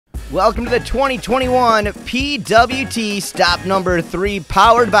Welcome to the 2021 PWT Stop Number 3,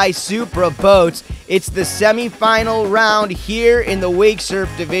 powered by Supra Boats. It's the semifinal round here in the wake surf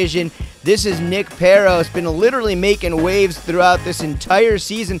division. This is Nick Parros, been literally making waves throughout this entire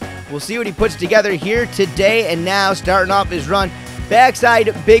season. We'll see what he puts together here today and now, starting off his run.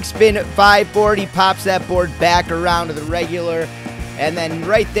 Backside big spin 540, pops that board back around to the regular. And then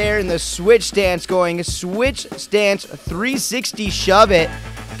right there in the switch stance going, switch stance 360 shove it.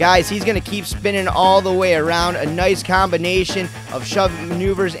 Guys, he's going to keep spinning all the way around. A nice combination of shove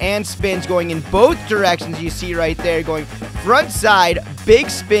maneuvers and spins going in both directions. You see right there going front side, big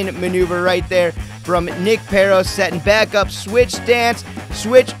spin maneuver right there from Nick Parros, setting back up, switch stance,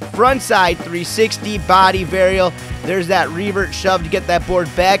 switch front side 360 body varial. There's that revert shove to get that board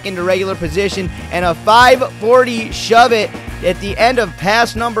back into regular position, and a 540 shove it at the end of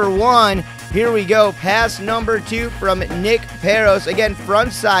pass number 1. Here we go, pass number 2 from Nick Parros. Again,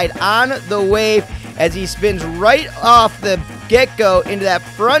 front side on the wave as he spins right off the get-go into that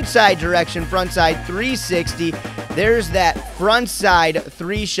front side direction, front side 360. There's that front side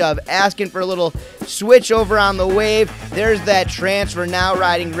 3 shove, asking for a little switch over on the wave. There's that transfer, now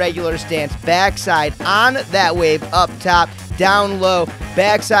riding regular stance. Backside on that wave, up top, down low.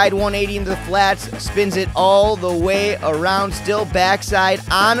 Backside 180 into the flats, spins it all the way around, still backside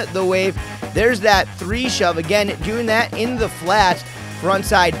on the wave. There's that 3 shove, again, doing that in the flats. Front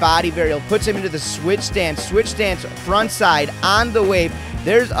side body varial, puts him into the switch stance, front side on the wave.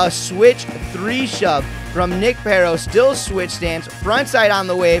 There's a switch 3 shove from Nick Parros, still switch stance, front side on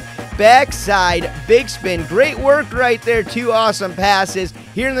the wave, backside big spin. Great work right there, 2 awesome passes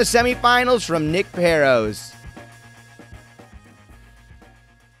here in the semifinals from Nick Parros.